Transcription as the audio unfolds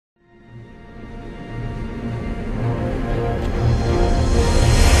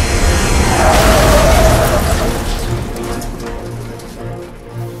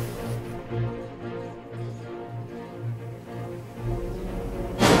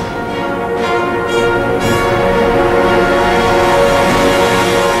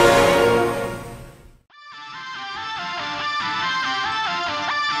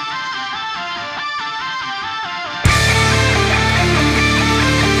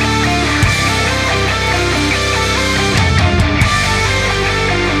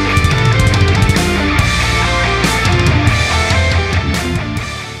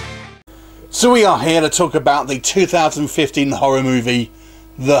So we are here to talk about the 2015 horror movie,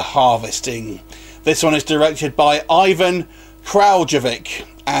 The Harvesting. This one is directed by Ivan Kraljevic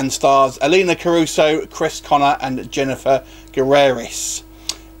and stars Elena Caruso, Chris Connor and Jennifer Guerreris.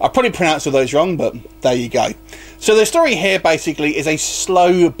 I probably pronounced all those wrong, but there you go. So the story here basically is a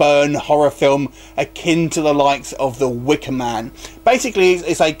slow burn horror film akin to the likes of The Wicker Man. Basically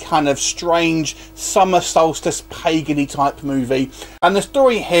it's a kind of strange summer solstice pagan-y type movie, and the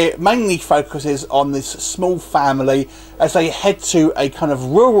story here mainly focuses on this small family as they head to a kind of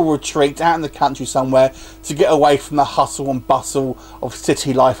rural retreat out in the country somewhere to get away from the hustle and bustle of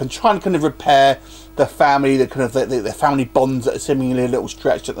city life and try and kind of repair the family, the family bonds that are seemingly a little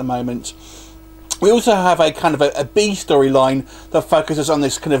stretched at the moment. We also have a kind of a B storyline that focuses on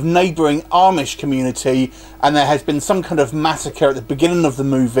this kind of neighbouring Amish community, and there has been some kind of massacre at the beginning of the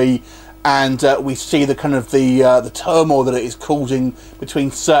movie, and we see the kind of the turmoil that it is causing between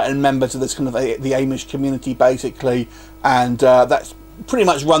certain members of this kind of the Amish community basically, and that's pretty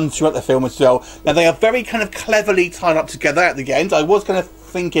much run throughout the film as well. Now they are very kind of cleverly tied up together at the end. I was kind of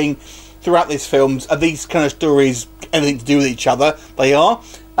thinking throughout these films, are these kind of stories anything to do with each other? They are.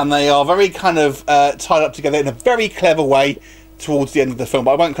 And they are very kind of tied up together in a very clever way towards the end of the film.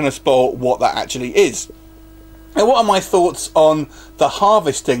 But I won't kind of spoil what that actually is. Now, what are my thoughts on The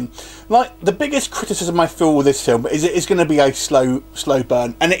Harvesting? Like, the biggest criticism I feel with this film is it is going to be a slow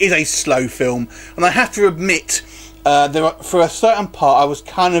burn. And it is a slow film. And I have to admit, for a certain part, I was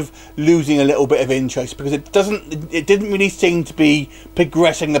kind of losing a little bit of interest because it didn't really seem to be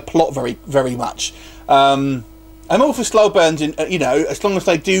progressing the plot very much. I'm all for slow burns, you know, as long as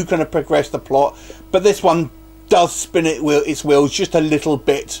they do kind of progress the plot. But this one does spin its wheels just a little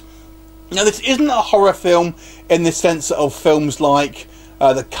bit. Now, this isn't a horror film in the sense of films like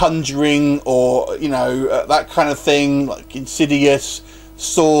The Conjuring or, you know, that kind of thing, like Insidious,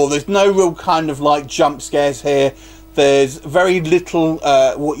 Saw. There's no real kind of like jump scares here. There's very little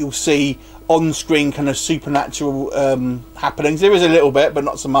what you'll see on-screen kind of supernatural happenings. There is a little bit, but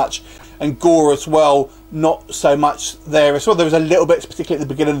not so much. And gore as well, not so much there as well. There was a little bit, particularly at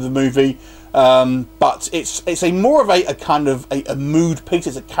the beginning of the movie, but it's a more of a kind of a mood piece.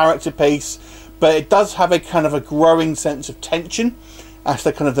 It's a character piece, but it does have a kind of a growing sense of tension as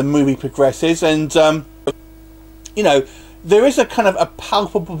the kind of the movie progresses, and you know, there is a kind of a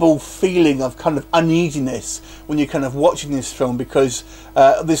palpable feeling of kind of uneasiness when you're kind of watching this film, because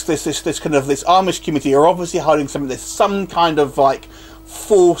this kind of this Amish community are obviously hiding something. There's some kind of like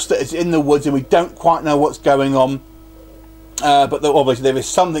force that is in the woods and we don't quite know what's going on, but obviously there is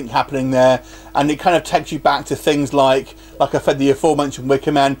something happening there, and it kind of takes you back to things like I said, the aforementioned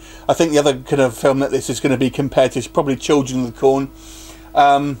Wicker Man. I think the other kind of film that this is going to be compared to is probably Children of the Corn.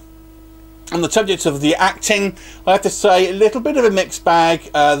 On the subject of the acting, I have to say a little bit of a mixed bag.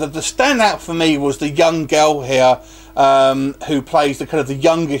 The standout for me was the young girl here, who plays the kind of the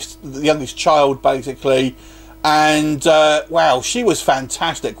youngest child basically. And wow, she was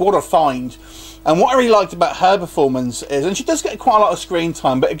fantastic. What a find. And what I really liked about her performance is, and she does get quite a lot of screen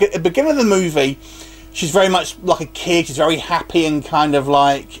time, but at the beginning of the movie she's very much like a kid. She's very happy and kind of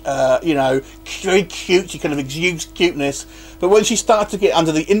like you know, very cute. She kind of exudes cuteness, but when she started to get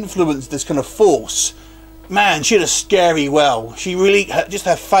under the influence of this kind of force, man, she had a scary well. She really, just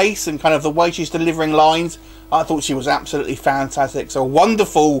her face and kind of the way she's delivering lines, I thought she was absolutely fantastic. So a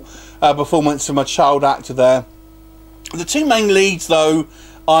wonderful performance from a child actor there. The two main leads, though,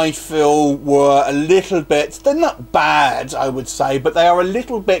 I feel were a little bit, they're not bad, I would say, but they are a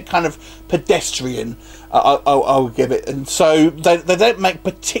little bit kind of pedestrian, I'll give it. And so they don't make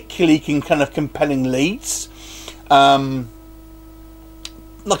particularly kind of compelling leads. Like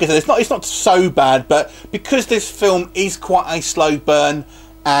I said, it's not so bad, but because this film is quite a slow burn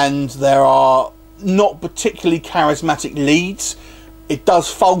and there are not particularly charismatic leads, it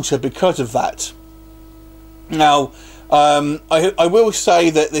does falter because of that. Now, I will say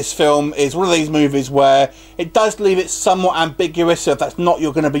that this film is one of these movies where it does leave it somewhat ambiguous. So if that's not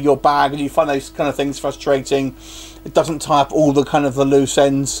going to be your bag and you find those kind of things frustrating, it doesn't tie up all the kind of the loose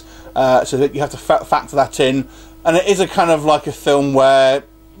ends, so that you have to factor that in. And it is a kind of like a film where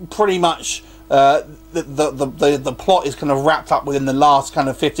pretty much the plot is kind of wrapped up within the last kind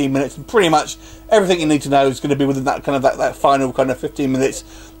of 15 minutes, and pretty much everything you need to know is going to be within that kind of that final kind of 15 minutes.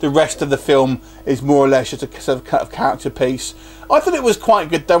 The rest of the film is more or less just a sort of character piece. I thought it was quite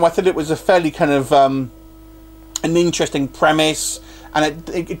good though. I thought it was a fairly kind of an interesting premise, and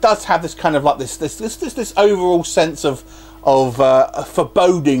it does have this kind of like this overall sense of a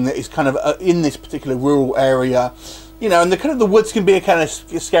foreboding that is kind of in this particular rural area. You know, and the woods can be a kind of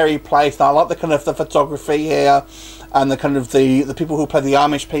scary place. I like the kind of the photography here. and the kind of the people who play the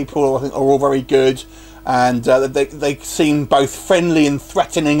Amish people, I think, are all very good, and they seem both friendly and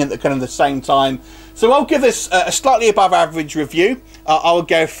threatening at the kind of the same time. So I'll give this a slightly above average review. I'll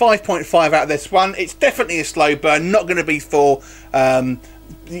go 5.5 out of this one. It's definitely a slow burn, not going to be for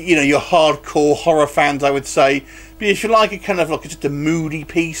you know, your hardcore horror fans, I would say. But if you like a kind of like just a moody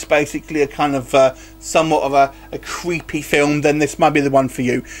piece, basically a kind of somewhat of a creepy film, then this might be the one for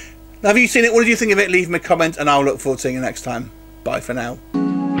you. Now, have you seen it? What did you think of it? Leave me a comment, and I'll look forward to seeing you next time. Bye for now.